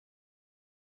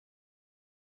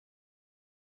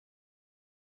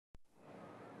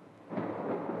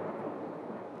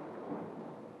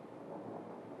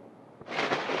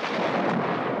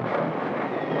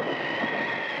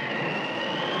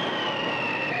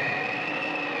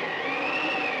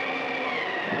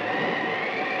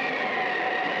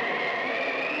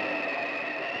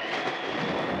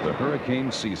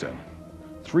hurricane season.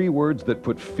 3 words that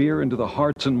put fear into the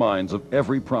hearts and minds of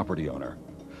every property owner.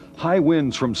 High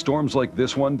winds from storms like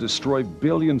this one destroy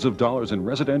billions of dollars in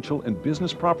residential and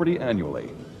business property annually.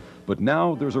 But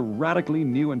now there's a radically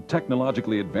new and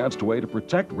technologically advanced way to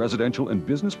protect residential and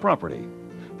business property: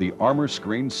 the Armor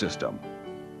Screen system.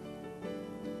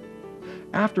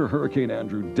 After Hurricane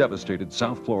Andrew devastated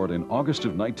South Florida in August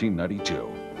of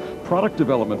 1992, product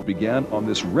development began on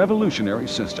this revolutionary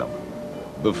system.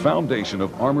 The foundation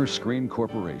of Armor Screen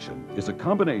Corporation is a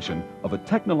combination of a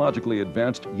technologically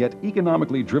advanced yet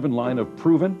economically driven line of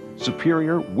proven,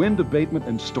 superior wind abatement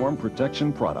and storm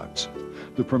protection products.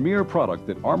 The premier product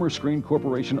that Armor Screen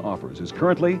Corporation offers is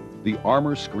currently the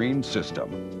Armor Screen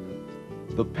system.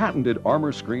 The patented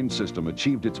Armor Screen system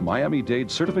achieved its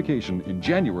Miami-Dade certification in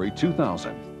January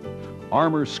 2000.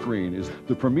 Armor Screen is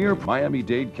the premier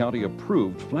Miami-Dade County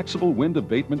approved flexible wind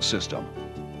abatement system.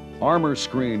 Armor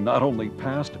Screen not only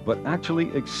passed but actually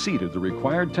exceeded the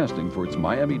required testing for its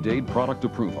Miami-Dade product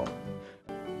approval.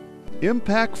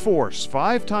 Impact force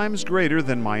 5 times greater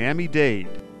than Miami-Dade.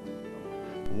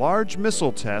 Large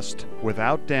missile test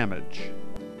without damage.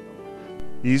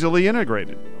 Easily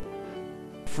integrated.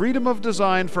 Freedom of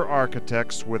design for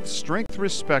architects with strength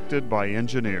respected by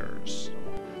engineers.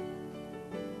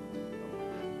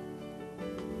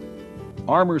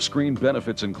 Armor Screen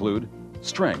benefits include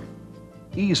strength,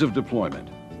 ease of deployment,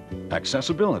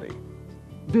 accessibility,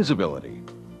 visibility,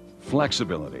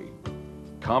 flexibility,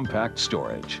 compact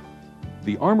storage.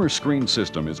 The Armor Screen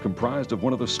system is comprised of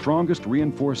one of the strongest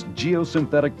reinforced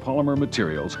geosynthetic polymer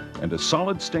materials and a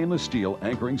solid stainless steel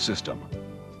anchoring system.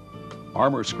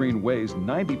 Armor Screen weighs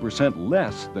 90%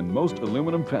 less than most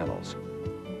aluminum panels.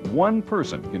 One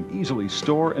person can easily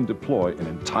store and deploy an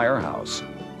entire house.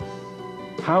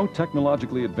 How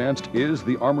technologically advanced is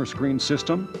the Armor Screen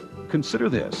system? Consider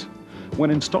this.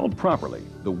 When installed properly,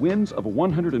 the winds of a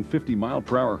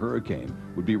 150-mile-per-hour hurricane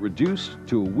would be reduced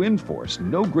to a wind force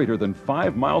no greater than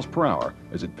 5 miles per hour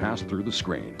as it passed through the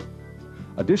screen.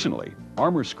 Additionally,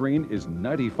 Armor Screen is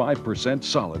 95%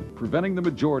 solid, preventing the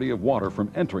majority of water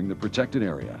from entering the protected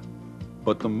area.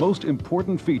 But the most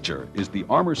important feature is the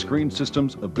Armor Screen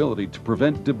system's ability to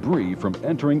prevent debris from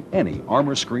entering any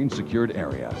Armor Screen secured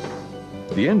area.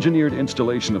 The engineered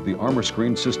installation of the Armor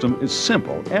Screen system is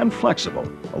simple and flexible,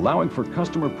 allowing for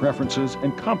customer preferences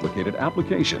and complicated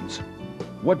applications.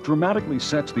 What dramatically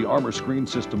sets the Armor Screen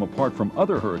system apart from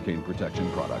other hurricane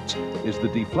protection products is the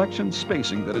deflection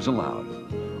spacing that is allowed.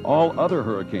 All other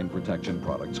hurricane protection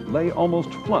products lay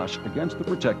almost flush against the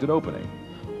protected opening.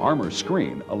 Armor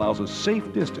Screen allows a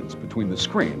safe distance between the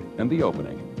screen and the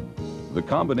opening. The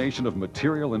combination of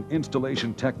material and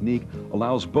installation technique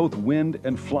allows both wind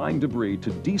and flying debris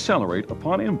to decelerate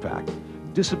upon impact,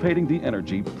 dissipating the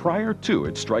energy prior to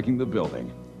it striking the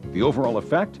building. The overall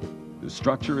effect? The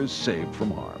structure is saved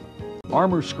from harm.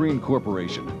 Armor Screen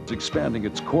Corporation is expanding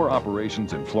its core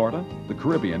operations in Florida, the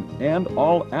Caribbean, and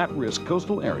all at-risk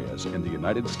coastal areas in the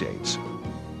United States.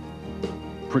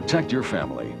 Protect your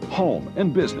family, home,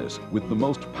 and business with the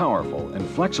most powerful and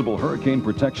flexible hurricane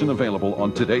protection available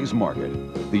on today's market,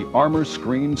 the Armor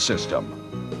Screen system.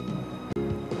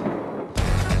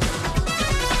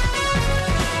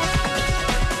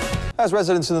 As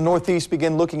residents in the Northeast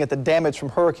begin looking at the damage from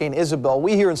Hurricane Isabel,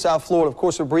 we here in South Florida, of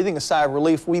course, are breathing a sigh of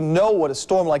relief. We know what a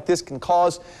storm like this can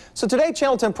cause. So today,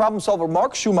 Channel 10 problem solver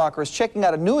Mark Schumacher is checking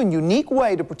out a new and unique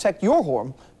way to protect your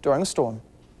home during a storm.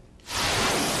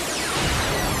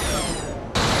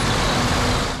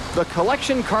 The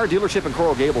Collection Car Dealership in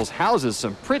Coral Gables houses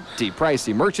some pretty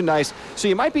pricey merchandise, so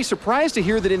you might be surprised to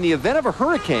hear that in the event of a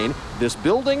hurricane, this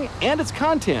building and its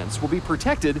contents will be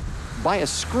protected by a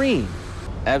screen.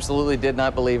 Absolutely did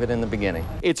not believe it in the beginning.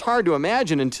 It's hard to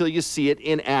imagine until you see it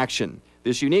in action.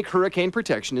 This unique hurricane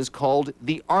protection is called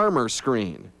the Armor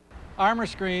Screen. Armor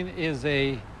Screen is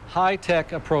a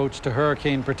high-tech approach to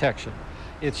hurricane protection.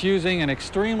 It's using an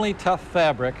extremely tough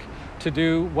fabric to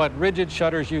do what rigid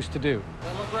shutters used to do.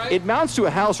 It mounts to a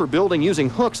house or building using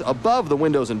hooks above the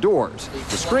windows and doors.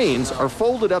 The screens are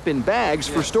folded up in bags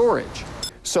for storage.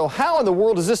 So how in the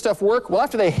world does this stuff work? Well,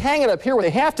 after they hang it up here, what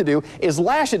they have to do is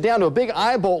lash it down to a big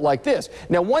eye bolt like this.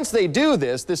 Now, once they do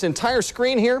this, this entire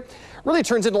screen here really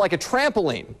turns into like a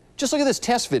trampoline. Just look at this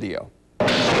test video.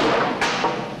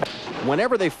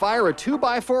 Whenever they fire a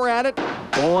 2x4 at it,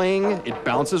 boing, it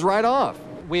bounces right off.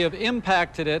 We have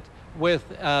impacted it with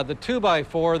the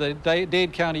 2x4 that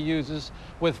Dade County uses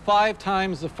with 5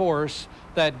 times the force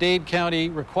that Dade County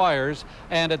requires,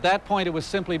 and at that point it was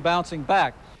simply bouncing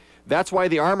back. That's why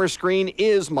the Armor Screen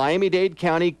is Miami-Dade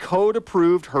County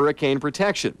code-approved hurricane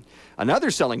protection.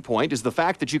 Another selling point is the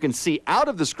fact that you can see out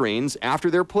of the screens after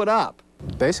they're put up.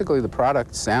 Basically, the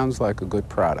product sounds like a good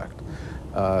product.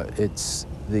 It's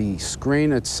the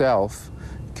screen itself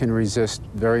can resist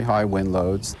very high wind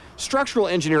loads. Structural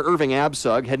engineer Irving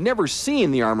Absug had never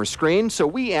seen the Armor Screen, so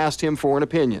we asked him for an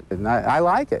opinion. And I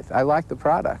like it. I like the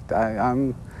product.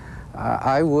 I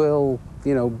will,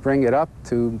 bring it up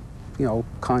to,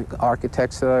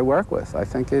 architects that I work with. I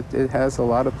think it has a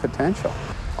lot of potential.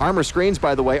 Armor Screens,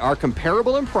 by the way, are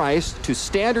comparable in price to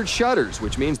standard shutters,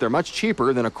 which means they're much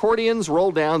cheaper than accordions,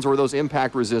 roll-downs, or those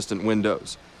impact-resistant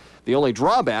windows. The only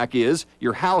drawback is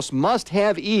your house must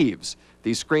have eaves.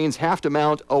 These screens have to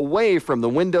mount away from the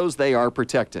windows they are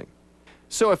protecting.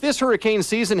 So if this hurricane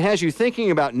season has you thinking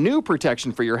about new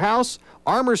protection for your house,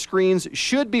 Armor Screens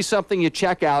should be something you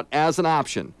check out as an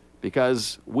option,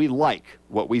 because we like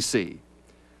what we see.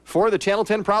 For the Channel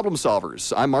 10 Problem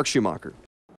Solvers, I'm Mark Schumacher.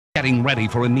 Getting ready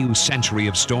for a new century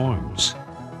of storms.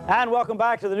 And welcome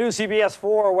back to the new CBS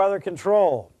 4 Weather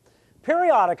Control.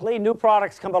 Periodically, new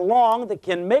products come along that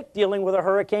can make dealing with a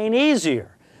hurricane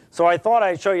easier. So I thought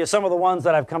I'd show you some of the ones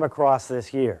that I've come across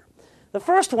this year. The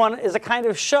first one is a kind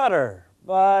of shutter,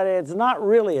 but it's not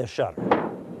really a shutter.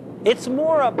 It's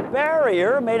more a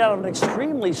barrier made out of an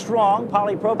extremely strong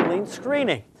polypropylene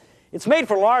screening. It's made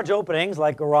for large openings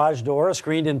like garage doors,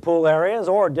 screened-in pool areas,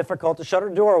 or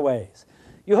difficult-to-shutter doorways.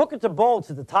 You hook it to bolts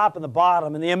at the top and the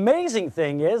bottom, and the amazing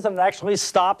thing is that it actually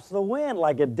stops the wind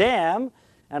like a dam,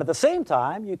 and at the same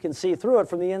time, you can see through it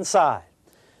from the inside.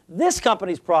 This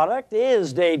company's product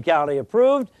is Dade County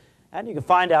approved, and you can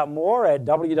find out more at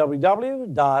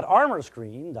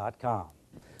www.armorscreen.com.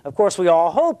 Of course, we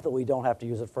all hope that we don't have to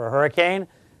use it for a hurricane,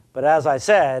 but as I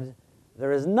said,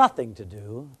 there is nothing to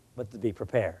do but to be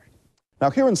prepared. Now,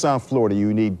 here in South Florida,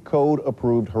 you need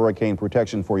code-approved hurricane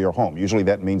protection for your home. Usually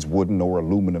that means wooden or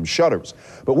aluminum shutters.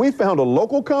 But we found a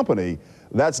local company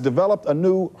that's developed a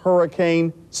new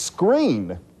hurricane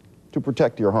screen to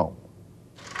protect your home.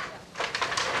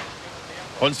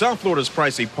 On South Florida's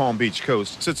pricey Palm Beach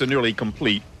coast sits a nearly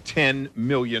complete $10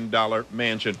 million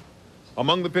mansion.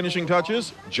 Among the finishing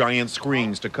touches, giant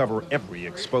screens to cover every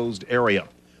exposed area.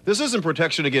 This isn't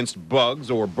protection against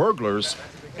bugs or burglars,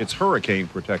 it's hurricane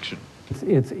protection.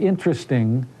 It's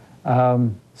interesting.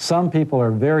 Some people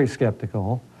are very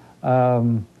skeptical,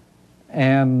 and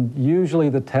usually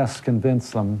the tests convince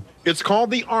them. It's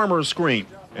called the Armor Screen,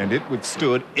 and it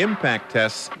withstood impact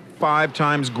tests 5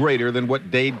 times greater than what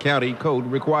Dade County code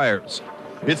requires.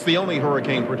 It's the only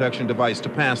hurricane protection device to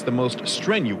pass the most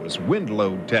strenuous wind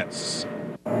load tests.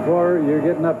 Or you're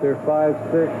getting up there 5,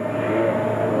 6,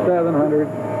 700,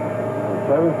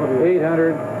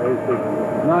 800,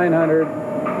 900,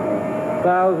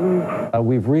 1,000.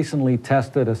 We've recently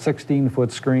tested a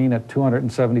 16-foot screen at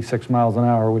 276 miles an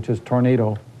hour, which is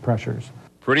tornado pressures.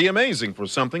 Pretty amazing for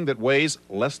something that weighs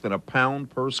less than a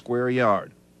pound per square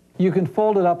yard. You can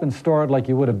fold it up and store it like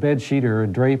you would a bed sheet or a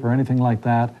drape or anything like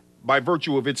that. By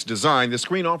virtue of its design, the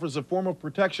screen offers a form of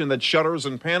protection that shutters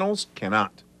and panels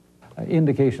cannot.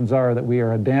 Indications are that we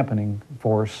are a dampening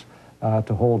force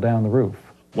to hold down the roof.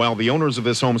 While the owners of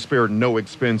this home spared no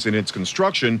expense in its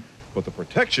construction, but the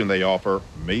protection they offer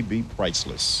may be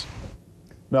priceless.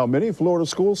 Now, many Florida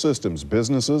school systems,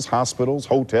 businesses, hospitals,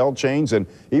 hotel chains, and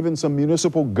even some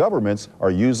municipal governments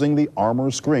are using the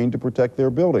Armor Screen to protect their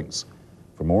buildings.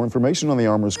 For more information on the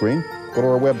Armor Screen, go to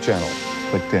our web channel,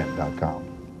 click10.com.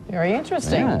 Very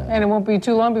interesting. Yeah. And it won't be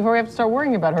too long before we have to start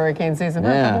worrying about hurricane season.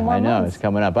 Yeah, I know. It's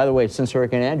coming up. By the way, since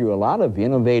Hurricane Andrew, a lot of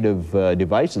innovative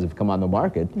devices have come on the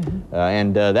market.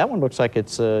 And that one looks like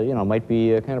it's, might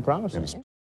be kind of promising.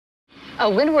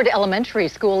 Windward Elementary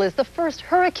School is the first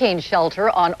hurricane shelter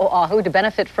on Oahu to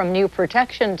benefit from new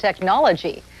protection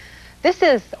technology. This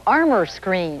is Armor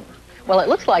Screen. Well, it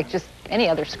looks like just any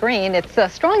other screen. It's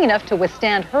strong enough to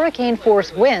withstand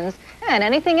hurricane-force winds and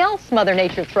anything else Mother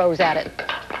Nature throws at it.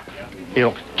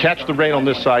 It'll catch the rain on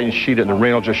this side and sheet it, and the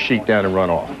rain will just sheet down and run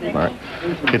off. All right.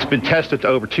 It's been tested to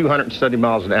over 270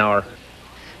 miles an hour.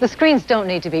 The screens don't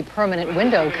need to be permanent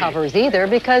window covers either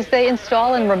because they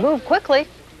install and remove quickly.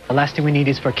 The last thing we need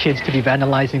is for kids to be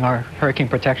vandalizing our hurricane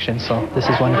protection, so this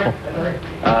is wonderful.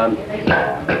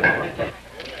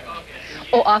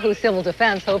 Oahu Civil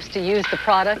Defense hopes to use the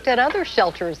product at other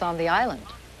shelters on the island.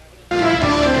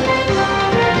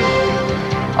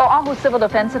 Oahu Civil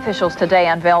Defense officials today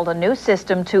unveiled a new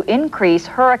system to increase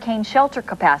hurricane shelter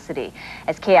capacity.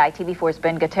 As KITV4's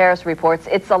Ben Gutierrez reports,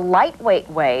 it's a lightweight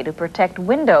way to protect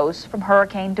windows from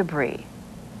hurricane debris.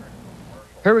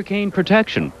 Hurricane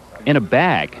protection in a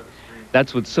bag.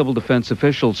 That's what civil defense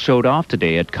officials showed off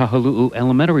today at Kahaluu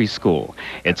Elementary School.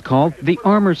 It's called the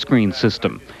Armor Screen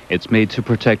system. It's made to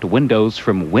protect windows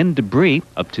from wind debris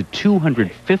up to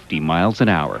 250 miles an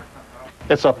hour.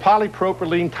 It's a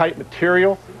polypropylene type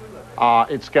material.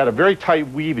 It's got a very tight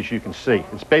weave, as you can see.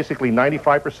 It's basically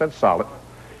 95% solid.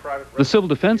 The Civil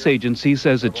Defense Agency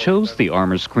says it chose the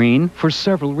armor screen for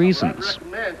several reasons.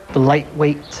 The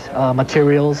lightweight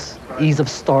materials, ease of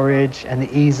storage, and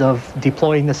the ease of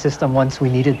deploying the system once we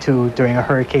needed to during a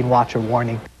hurricane watch or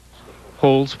warning.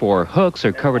 Holes for hooks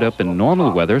are covered up in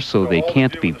normal weather so they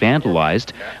can't be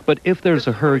vandalized, but if there's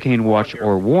a hurricane watch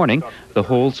or warning, the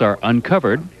holes are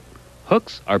uncovered,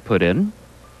 hooks are put in,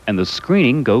 and the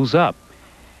screening goes up.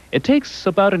 It takes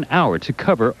about an hour to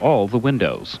cover all the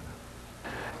windows.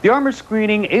 The armor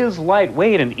screening is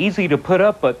lightweight and easy to put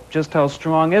up, but just how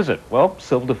strong is it? Well,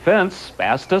 Civil Defense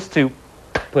asked us to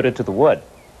put it to the wood.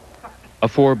 A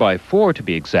 4x4 to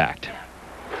be exact.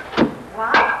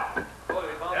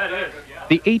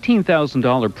 The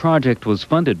 $18,000 project was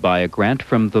funded by a grant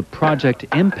from the Project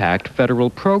Impact federal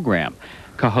program.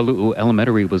 Kahaluu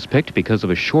Elementary was picked because of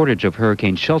a shortage of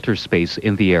hurricane shelter space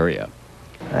in the area.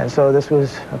 And so this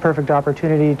was a perfect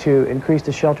opportunity to increase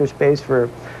the shelter space for,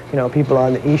 people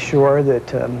on the East Shore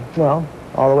that,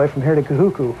 all the way from here to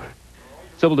Kahuku.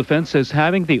 Civil Defense says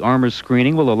having the armor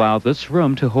screening will allow this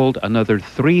room to hold another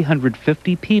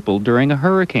 350 people during a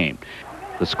hurricane.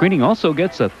 The screening also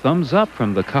gets a thumbs up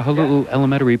from the Kahaluu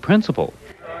Elementary principal.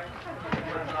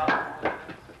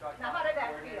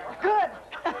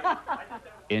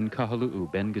 In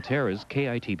Kahaluu, Ben Gutierrez,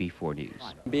 KITV4 News.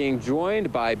 Being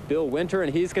joined by Bill Winter,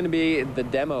 and he's going to be the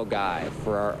demo guy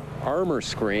for our armor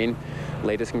screen,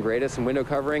 latest and greatest in window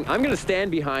covering. I'm going to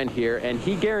stand behind here, and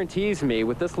he guarantees me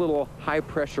with this little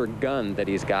high-pressure gun that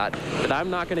he's got that I'm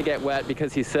not going to get wet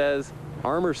because he says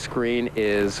armor screen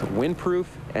is windproof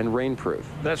and rainproof.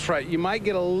 That's right. You might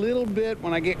get a little bit,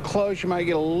 when I get close, you might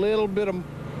get a little bit of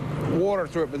water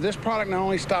through it, but this product not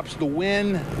only stops the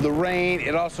wind, the rain,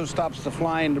 it also stops the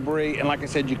flying debris, and like I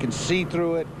said, you can see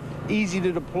through it, easy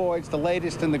to deploy, it's the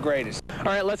latest and the greatest. All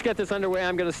right, let's get this underway.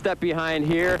 I'm going to step behind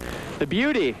here. The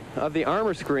beauty of the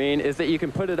armor screen is that you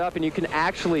can put it up and you can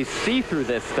actually see through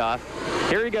this stuff.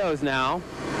 Here he goes now,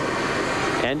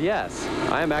 and yes,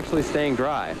 I am actually staying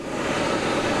dry,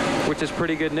 which is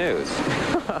pretty good news.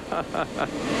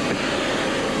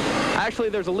 Actually,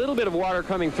 there's a little bit of water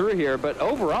coming through here, but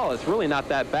overall, it's really not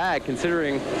that bad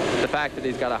considering the fact that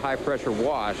he's got a high-pressure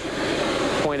wash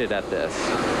pointed at this.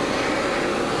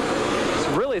 It's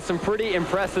really some pretty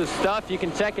impressive stuff. You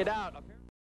can check it out.